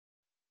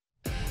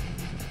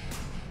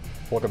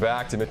Welcome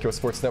back to Midco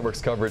Sports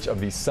Network's coverage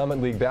of the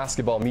Summit League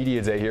Basketball Media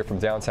Day here from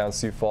downtown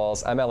Sioux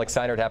Falls. I'm Alex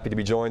Heinert, happy to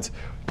be joined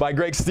by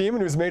Greg Stemen,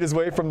 who's made his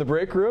way from the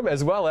break room,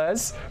 as well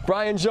as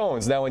Brian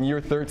Jones, now in year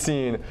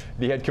 13,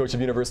 the head coach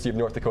of University of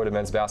North Dakota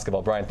men's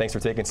basketball. Brian, thanks for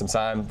taking some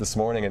time this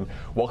morning, and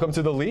welcome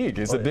to the league.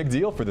 It's a big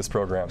deal for this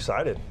program.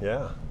 Excited,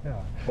 yeah.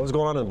 What was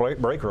going on in the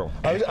break room?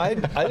 I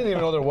didn't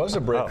even know there was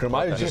a break room.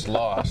 I was just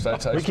lost.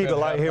 We keep it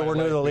light here. We're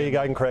new to the league.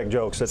 I can crack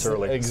jokes. It's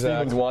early. Exactly.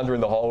 Steven's wandering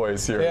the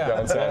hallways here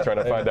downtown trying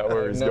to find out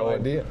where he's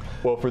going. Idea.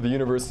 Well, for the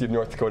University of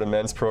North Dakota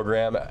men's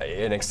program,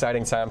 an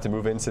exciting time to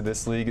move into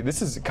this league. This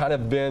has kind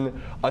of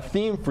been a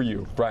theme for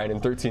you, Brian,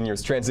 in 13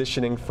 years,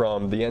 transitioning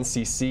from the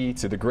NCC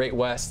to the Great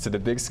West to the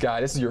Big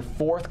Sky. This is your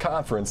 4th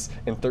conference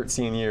in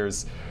 13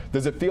 years.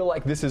 Does it feel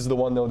like this is the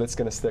one, though, that's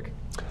going to stick?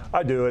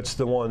 I do. It's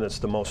the one that's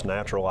the most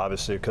natural,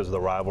 obviously, because of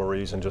the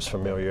rivalries and just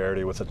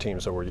familiarity with the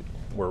teams that we're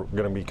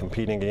going to be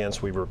competing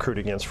against, we've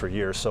recruited against for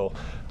years. So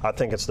I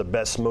think it's the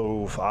best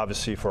move,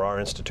 obviously, for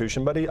our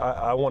institution. But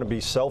I want to be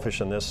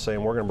selfish in this,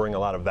 saying we're going to bring a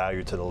lot of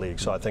value to the league.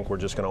 So I think we're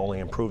just going to only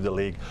improve the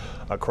league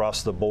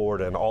across the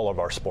board and all of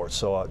our sports.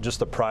 So just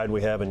the pride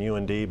we have in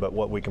UND, but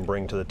what we can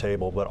bring to the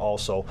table, but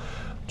also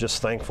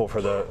just thankful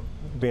for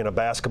being a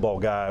basketball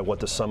guy, what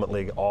the Summit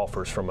League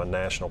offers from a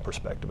national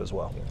perspective as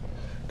well.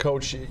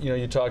 Coach,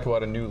 you talk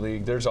about a new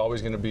league. There's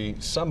always going to be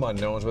some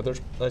unknowns, but there's,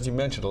 as you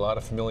mentioned, a lot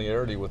of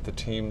familiarity with the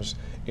teams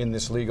in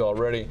this league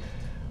already.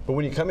 But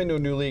when you come into a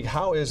new league,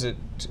 how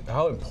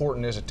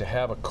important is it to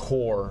have a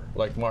core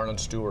like Marlon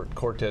Stewart,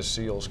 Cortez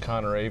Seals,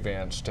 Connor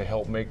Avance to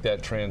help make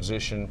that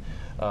transition,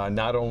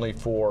 not only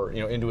for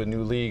into a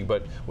new league,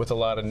 but with a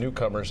lot of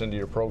newcomers into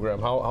your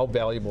program? How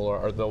valuable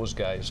are those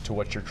guys to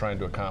what you're trying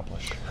to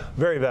accomplish?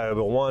 Very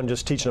valuable. One,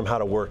 just teaching them how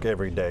to work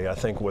every day. I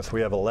think we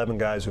have 11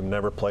 guys who've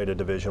never played a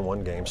Division I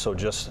game, so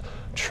just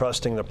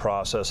trusting the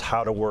process,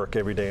 how to work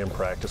every day in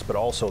practice, but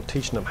also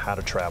teaching them how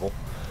to travel.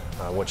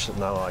 Which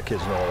not a lot of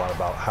kids know a lot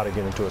about, how to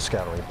get into a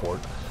scouting report.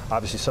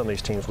 Obviously, some of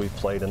these teams we've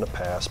played in the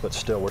past, but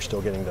still, we're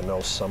still getting to know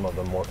some of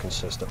them more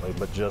consistently.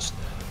 But just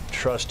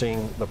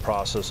trusting the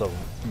process of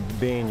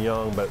being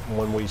young, but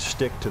when we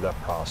stick to that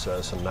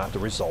process and not the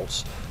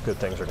results, good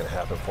things are going to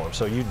happen for them.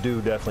 So you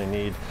do definitely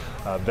need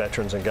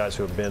veterans and guys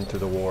who have been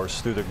through the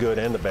wars, through the good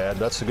and the bad.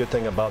 That's the good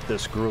thing about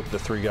this group, the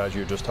 3 guys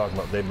you were just talking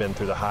about. They've been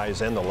through the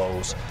highs and the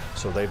lows,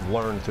 so they've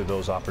learned through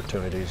those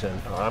opportunities. And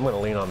I'm going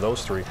to lean on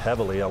those 3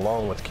 heavily,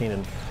 along with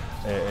Keenan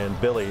and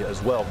Billy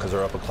as well, because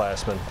they're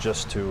upperclassmen,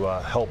 just to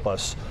help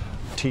us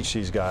teach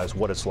these guys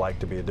what it's like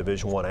to be a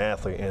Division I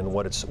athlete and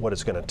what it's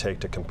going to take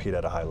to compete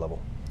at a high level.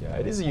 Yeah,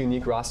 it is a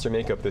unique roster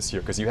makeup this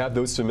year because you have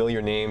those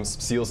familiar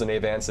names. Seals and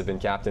Avance have been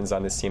captains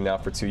on this team now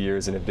for 2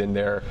 years and have been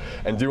there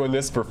and doing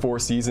this for 4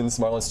 seasons.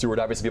 Marlon Stewart,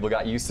 obviously people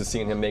got used to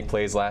seeing him make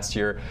plays last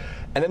year.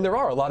 And then there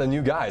are a lot of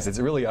new guys. It's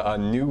really a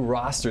new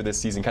roster this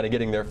season, kind of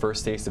getting their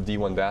first taste of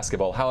D1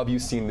 basketball. How have you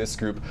seen this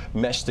group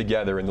mesh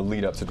together in the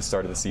lead up to the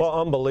start of the season? Well,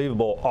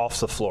 unbelievable off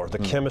the floor. The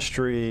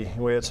chemistry,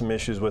 we had some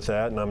issues with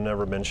that, and I've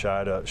never been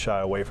shy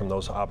away from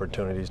those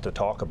opportunities to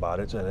talk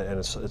about it, and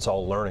it's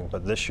all learning.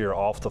 But this year,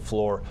 off the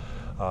floor,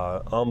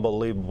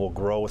 unbelievable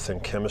growth in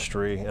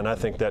chemistry, and I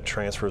think that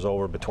transfers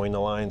over between the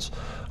lines.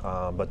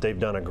 But they've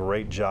done a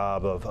great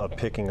job of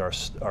picking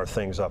our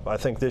things up. I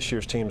think this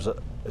year's team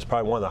is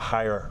probably one of the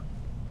higher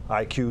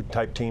IQ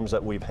type teams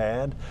that we've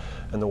had,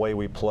 and the way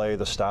we play,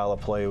 the style of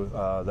play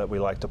that we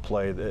like to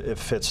play, it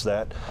fits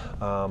that.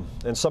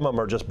 And some of them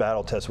are just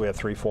battle tests. We have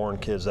 3 foreign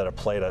kids that have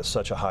played at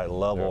such a high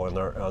level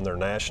on their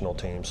national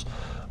teams,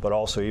 but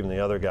also even the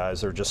other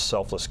guys, they're just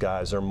selfless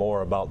guys. They're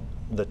more about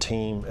the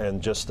team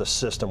and just the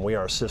system. We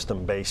are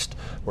system-based.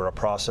 We're a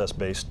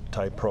process-based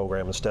type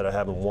program. Instead of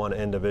having one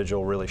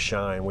individual really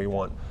shine, we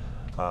want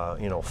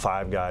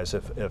 5 guys,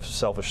 if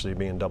selfishly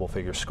being double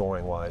figure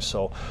scoring wise.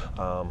 So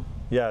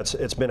yeah,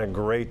 it's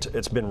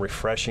been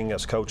refreshing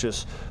as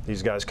coaches.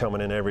 These guys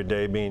coming in every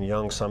day, being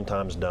young,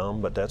 sometimes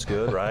dumb, but that's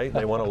good, right?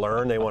 They want to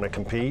learn, they want to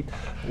compete.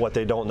 What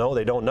they don't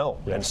know,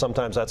 yeah. And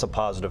sometimes that's a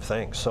positive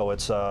thing. So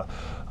it's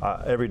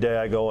every day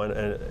I go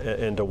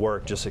into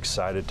work just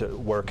excited to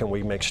where can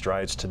we make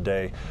strides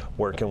today,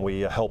 where can we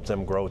help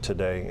them grow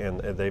today,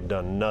 and they've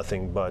done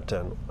nothing but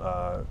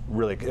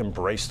really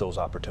embrace those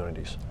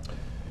opportunities.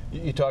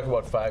 You talk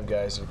about 5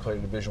 guys that played a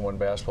Division I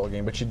basketball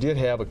game, but you did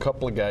have a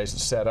couple of guys that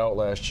sat out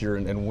last year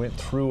and went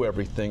through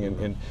everything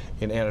in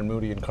Annan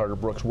Moody and Carter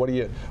Brooks. What do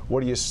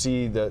you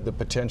see the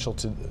potential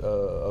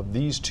of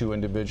these 2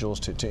 individuals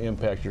to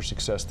impact your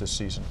success this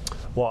season?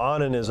 Well,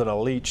 Annan is an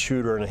elite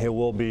shooter, and he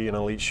will be an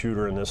elite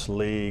shooter in this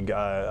league.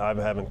 I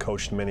haven't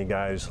coached many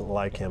guys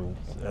like him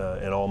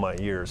in all my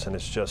years, and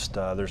it's just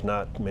there's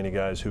not many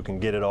guys who can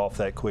get it off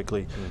that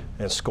quickly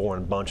and score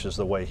in bunches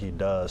the way he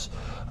does.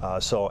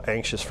 So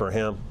anxious for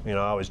him. You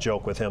know, I always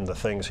joke with him the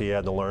things he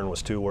had to learn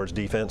was 2 words: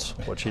 defense,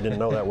 which he didn't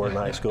know that word in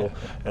high school,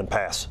 and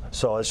pass.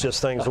 So it's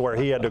just things where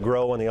he had to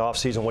grow in the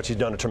offseason, which he's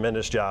done a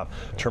tremendous job,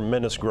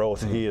 tremendous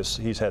growth.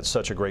 He's had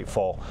such a great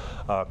fall.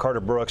 Carter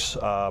Brooks,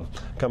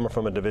 coming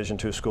from a Division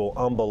II school,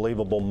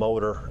 unbelievable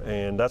motor,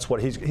 and that's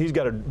what he's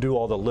got to do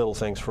all the little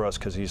things for us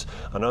because he's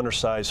an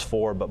undersized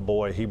 4, but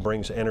boy, he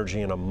brings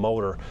energy and a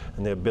motor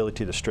and the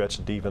ability to stretch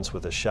the defense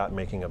with his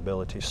shot-making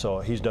ability. So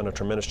he's done a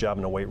tremendous job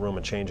in the weight room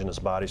and changing his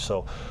body.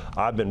 So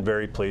I've been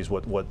very pleased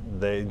with what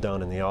they've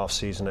done in the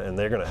offseason, and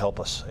they're going to help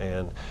us.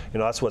 And you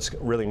know, that's what's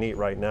really neat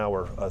right now.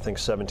 We're, I think,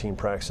 17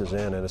 practices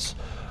in, and it's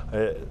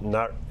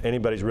not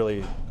anybody's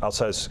really,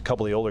 outside a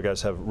couple of the older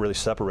guys, have really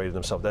separated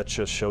themselves. That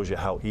just shows you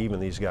how even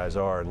these guys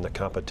are, and the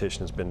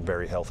competition has been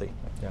very healthy.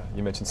 Yeah,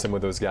 you mentioned some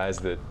of those guys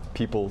that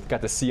people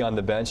got to see on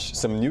the bench,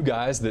 some new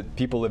guys that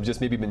people have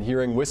just maybe been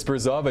hearing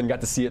whispers of and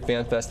got to see at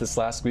FanFest this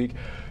last week.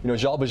 You know,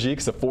 Jal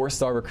Bajik's a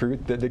 4-star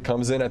recruit that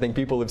comes in. I think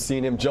people have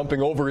seen him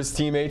jumping over his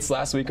teammates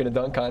last week in a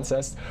dunk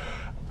contest.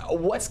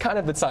 What's kind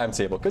of the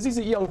timetable? Because he's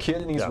a young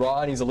kid and he's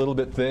raw and he's a little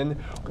bit thin.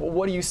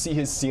 What do you see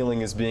his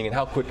ceiling as being, and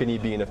how quick can he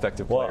be an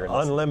effective player?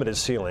 Well, unlimited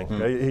ceiling.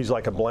 He's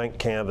like a blank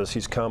canvas.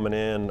 He's coming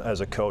in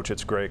as a coach.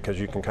 It's great because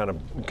you can kind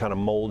of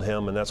mold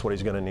him, and that's what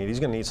he's going to need. He's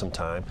going to need some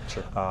time.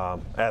 Sure.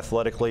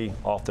 Athletically,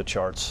 off the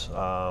charts.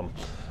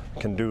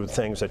 Can do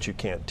things that you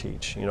can't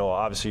teach. You know,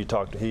 obviously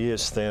he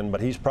is thin,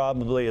 but he's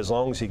probably, as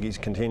long as he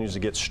continues to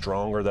get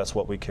stronger, that's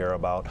what we care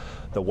about.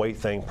 The weight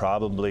thing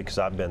probably, because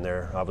I've been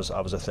there, I was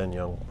a thin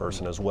young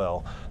person as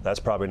well. That's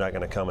probably not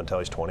going to come until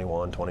he's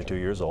 21, 22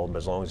 years old, but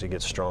as long as he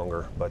gets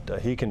stronger. But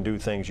he can do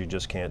things you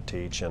just can't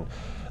teach, and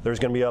there's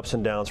going to be ups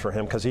and downs for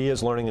him because he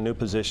is learning a new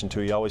position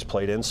too. He always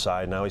played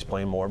inside, now he's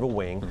playing more of a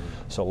wing.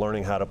 So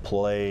learning how to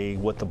play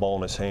with the ball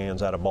in his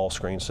hands out of ball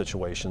screen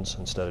situations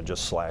instead of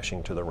just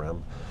slashing to the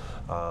rim.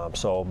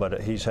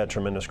 But he's had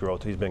tremendous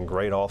growth. He's been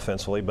great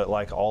offensively, but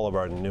like all of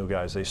our new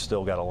guys, they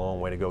still got a long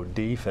way to go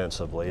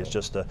defensively. It's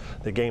just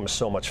the game is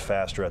so much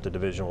faster at the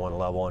Division I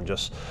level, and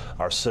just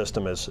our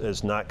system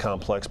is not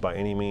complex by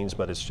any means,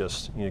 but it's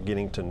just, you know,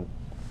 getting to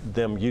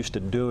them used to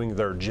doing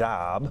their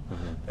job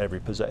every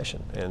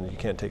possession, and you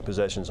can't take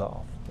possessions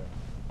off.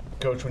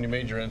 Coach, when you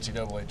made your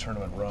NCAA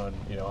tournament run,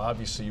 you know,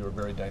 obviously you were a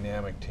very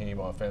dynamic team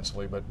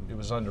offensively, but it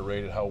was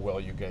underrated how well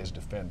you guys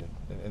defended,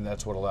 and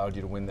that's what allowed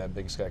you to win that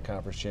Big Sky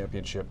Conference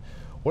championship.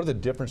 What are the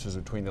differences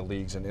between the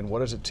leagues, and what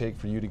does it take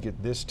for you to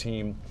get this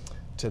team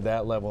to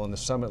that level in the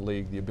Summit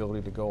League, the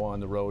ability to go on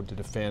the road to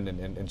defend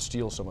and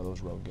steal some of those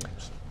road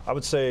games? I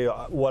would say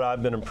what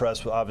I've been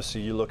impressed with,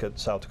 obviously you look at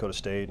South Dakota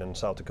State, and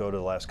South Dakota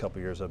the last couple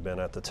of years have been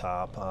at the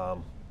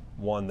top.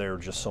 One, they're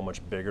just so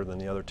much bigger than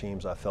the other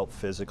teams, I felt,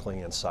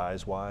 physically and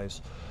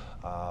size-wise.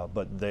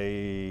 But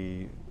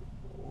they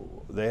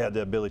had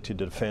the ability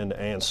to defend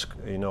and,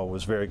 you know,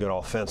 was very good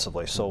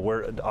offensively. So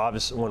we're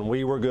obviously, when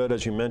we were good,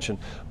 as you mentioned,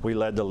 we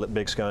led the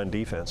Big Sky in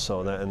defense.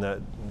 So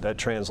that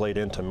translates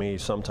into me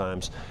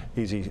sometimes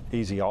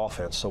easy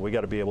offense. So we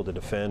got to be able to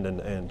defend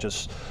and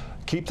just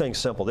keep things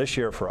simple. This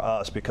year for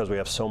us, because we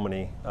have so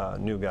many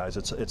new guys,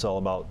 it's all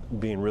about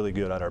being really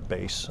good at our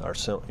base,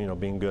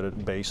 being good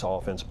at base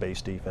offense,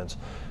 base defense,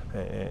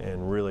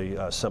 and really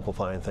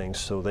simplifying things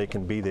so they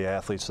can be the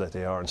athletes that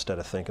they are instead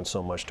of thinking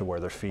so much to where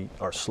their feet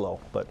are slow.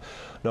 But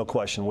no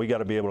question, we got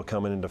to be able to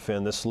come in and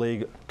defend. This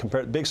league,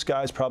 Big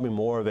Sky is probably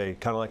more of a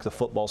kind of like the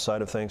football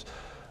side of things.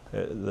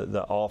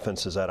 The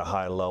offense is at a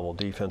high level.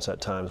 Defense at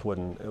times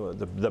wouldn't.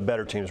 The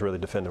better teams really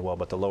defended well,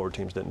 but the lower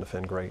teams didn't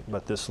defend great.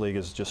 But this league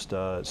is just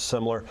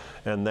similar,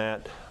 and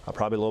that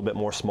probably a little bit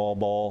more small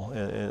ball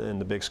in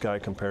the Big Sky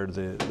compared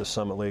to the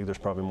Summit League. There's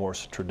probably more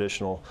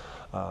traditional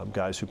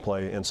guys who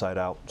play inside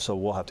out. So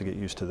we'll have to get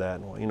used to that.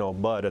 You know,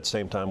 but at the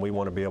same time, we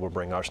want to be able to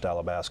bring our style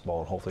of basketball,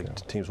 and hopefully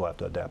teams will have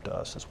to adapt to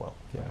us as well.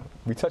 Yeah,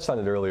 we touched on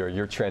it earlier.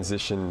 Your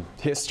transition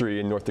history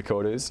in North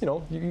Dakota is, you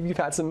know, you've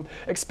had some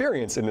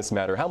experience in this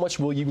matter. How much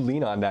will you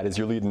lean on that as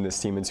you're leading this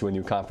team into a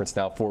new conference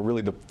now for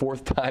really the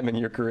 4th time in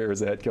your career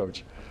as a head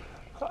coach?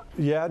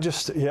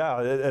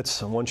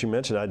 It's once you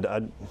mentioned,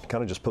 I'd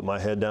kind of just put my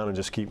head down and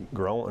just keep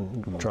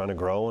growing, trying to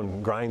grow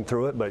and grind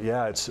through it. But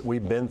yeah,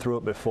 we've been through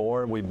it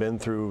before. We've been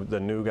through the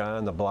new guy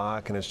on the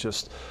block, and it's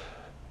just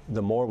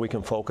the more we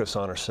can focus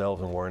on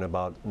ourselves and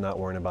not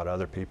worrying about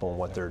other people and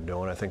what they're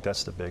doing. I think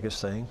that's the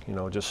biggest thing. You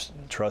know, just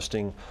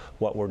trusting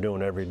what we're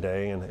doing every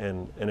day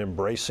and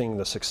embracing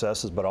the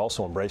successes, but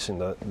also embracing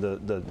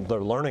the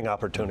learning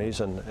opportunities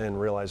and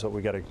realize that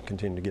we got to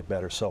continue to get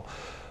better. So.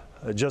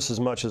 Just as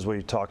much as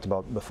we talked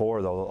about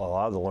before, though, a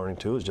lot of the learning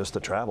too is just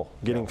the travel,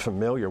 getting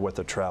familiar with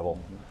the travel.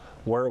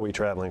 Where are we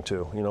traveling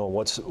to? You know,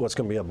 what's going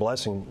to be a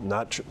blessing?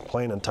 Not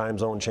playing in time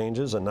zone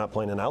changes and not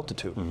playing in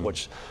altitude,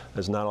 which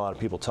is not a lot of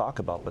people talk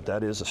about, but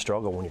that is a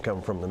struggle when you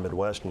come from the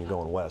Midwest and you're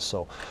going west.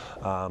 So,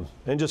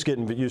 and just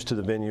getting used to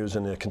the venues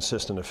and the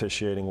consistent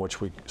officiating, which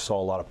we saw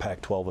a lot of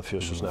Pac-12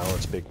 officials now.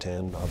 It's Big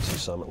Ten, obviously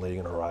Summit League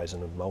and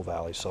Horizon and Mo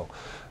Valley. So.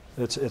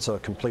 It's a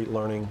complete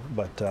learning,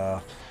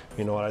 but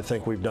you know what, I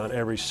think we've done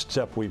every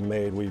step we've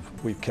made,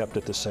 we've kept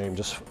it the same.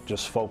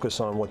 Just focus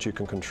on what you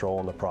can control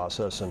in the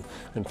process and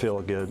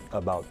feel good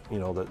about, you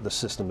know, the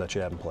system that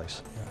you have in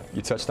place.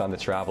 You touched on the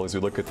travel as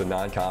we look at the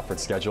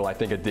non-conference schedule. I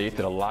think a date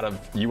that a lot of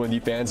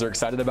UND fans are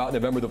excited about,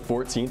 November the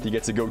 14th. You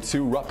get to go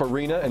to Rupp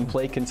Arena and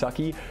play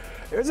Kentucky.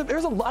 There's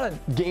a lot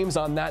of games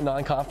on that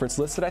non-conference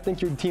list that I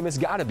think your team has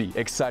got to be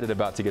excited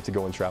about to get to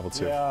go and travel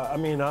to. Yeah, I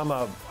mean, I'm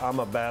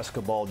a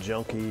basketball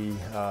junkie,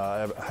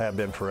 have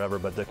been forever,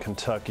 but the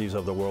Kentuckys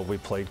of the world, we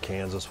played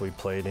Kansas, we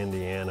played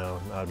Indiana.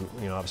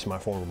 You know, obviously my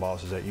former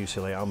boss is at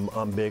UCLA.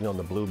 I'm big on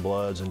the Blue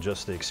Bloods and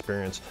just the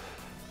experience.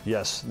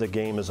 Yes, the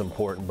game is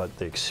important, but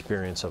the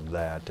experience of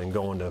that and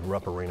going to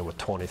Rupp Arena with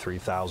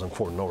 23,000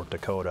 for North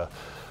Dakota.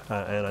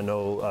 And I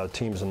know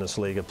teams in this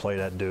league have played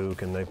at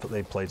Duke, and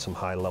they played some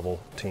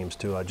high-level teams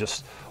too.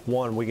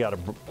 One, we got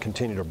to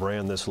continue to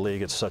brand this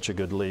league. It's such a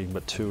good league.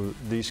 But two,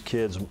 these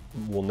kids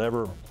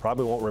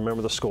probably won't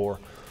remember the score,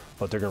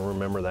 but they're going to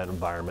remember that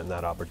environment and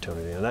that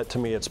opportunity. And that, to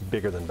me, it's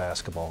bigger than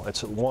basketball.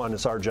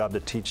 It's our job to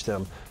teach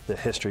them the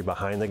history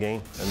behind the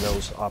game, and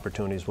those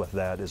opportunities with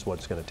that is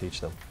what's going to teach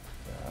them.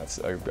 That's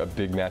a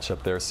big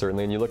matchup there,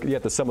 certainly. And you look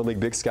at the Summit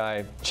League Big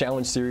Sky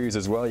Challenge Series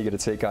as well. You get to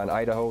take on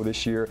Idaho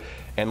this year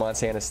and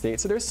Montana State.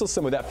 So there's still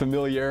some of that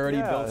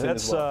familiarity built in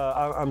as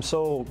well. I'm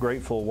so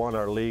grateful, one,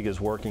 our league is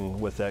working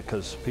with that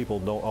because people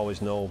don't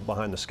always know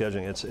behind the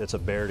scheduling. It's a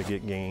bear to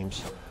get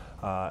games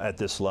at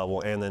this level,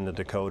 and then the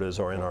Dakotas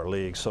are in our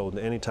league. So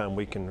anytime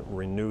we can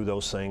renew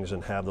those things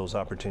and have those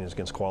opportunities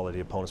against quality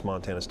opponents,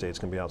 Montana State's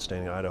going to be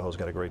outstanding. Idaho's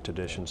got a great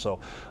tradition. So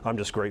I'm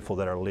just grateful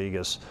that our league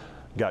has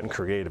gotten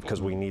creative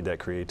because we need that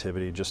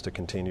creativity just to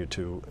continue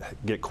to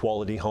get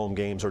quality home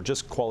games or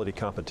just quality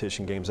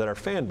competition games that our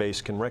fan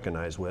base can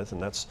recognize with,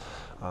 and that's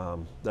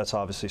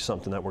obviously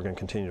something that we're going to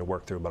continue to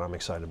work through, but I'm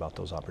excited about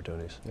those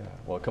opportunities. Yeah.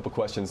 Well, a couple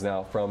questions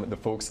now from the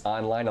folks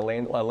online.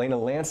 Elena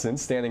Lanson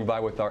standing by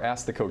with our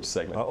Ask the Coach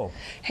segment. Uh-oh.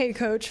 Hey,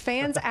 Coach.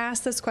 Fans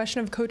asked this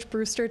question of Coach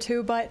Brewster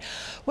too, but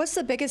what's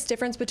the biggest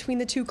difference between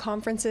the two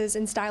conferences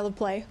in style of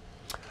play?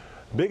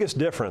 Biggest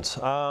difference?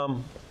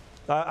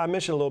 I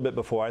mentioned a little bit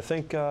before. I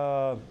think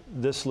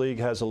this league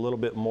has a little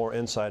bit more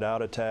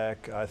inside-out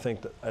attack. I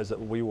think that as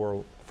we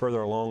were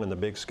further along in the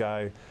Big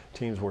Sky,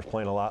 teams were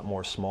playing a lot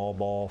more small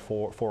ball,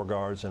 four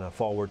guards and a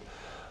forward.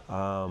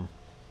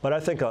 But I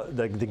think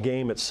the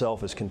game itself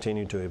has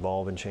continued to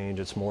evolve and change.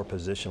 It's more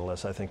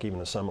positionless. I think even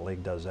the Summit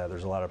League does that.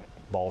 There's a lot of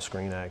ball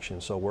screen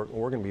action. So we're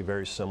going to be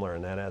very similar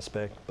in that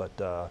aspect.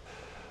 But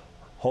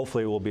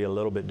hopefully we'll be a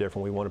little bit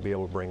different. We want to be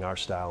able to bring our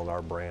style and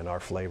our brand,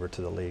 our flavor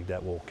to the league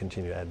that will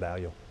continue to add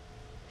value.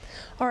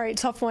 All right,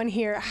 tough one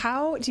here.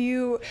 How do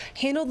you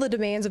handle the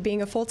demands of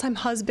being a full-time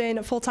husband,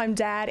 a full-time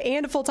dad,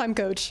 and a full-time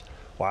coach?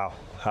 Wow.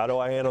 How do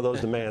I handle those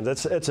demands?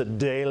 It's a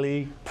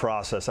daily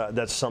process.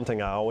 That's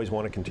something I always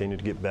want to continue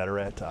to get better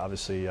at.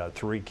 Obviously,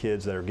 3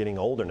 kids that are getting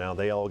older now,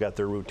 they all got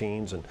their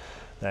routines and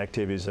the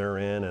activities they're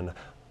in. And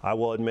I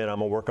will admit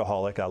I'm a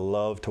workaholic. I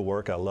love to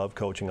work. I love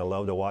coaching. I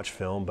love to watch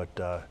film.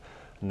 But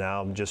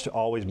now I'm just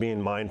always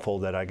being mindful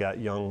that I got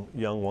young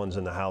ones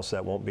in the house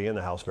that won't be in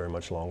the house very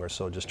much longer,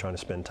 so just trying to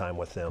spend time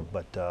with them.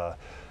 But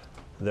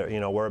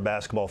you know, we're a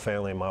basketball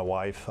family. My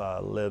wife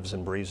lives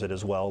and breathes it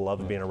as well.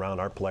 Love being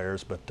around our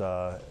players, but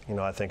you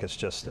know, I think it's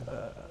just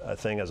a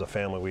thing as a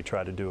family we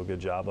try to do a good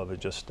job of it.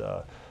 Just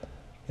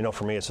you know,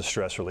 for me, it's a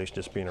stress release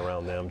just being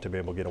around them to be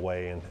able to get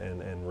away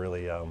and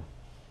really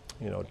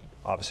you know,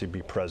 obviously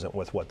be present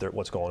with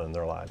what's going on in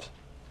their lives.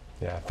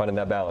 Yeah, finding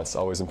that balance,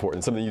 always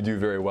important. Something you do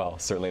very well,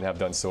 certainly, and have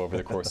done so over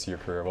the course of your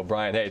career. Well,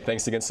 Brian, hey,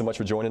 thanks again so much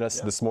for joining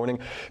us this morning.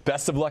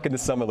 Best of luck in the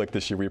Summit League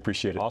this year. We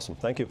appreciate it. Awesome.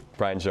 Thank you.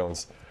 Brian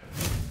Jones.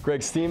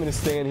 Greg Stemen is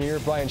staying here.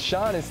 Brian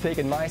Sean is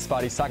taking my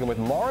spot. He's talking with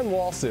Maren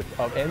Walseth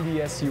of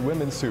NDSU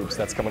Women's Hoops.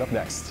 That's coming up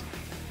next.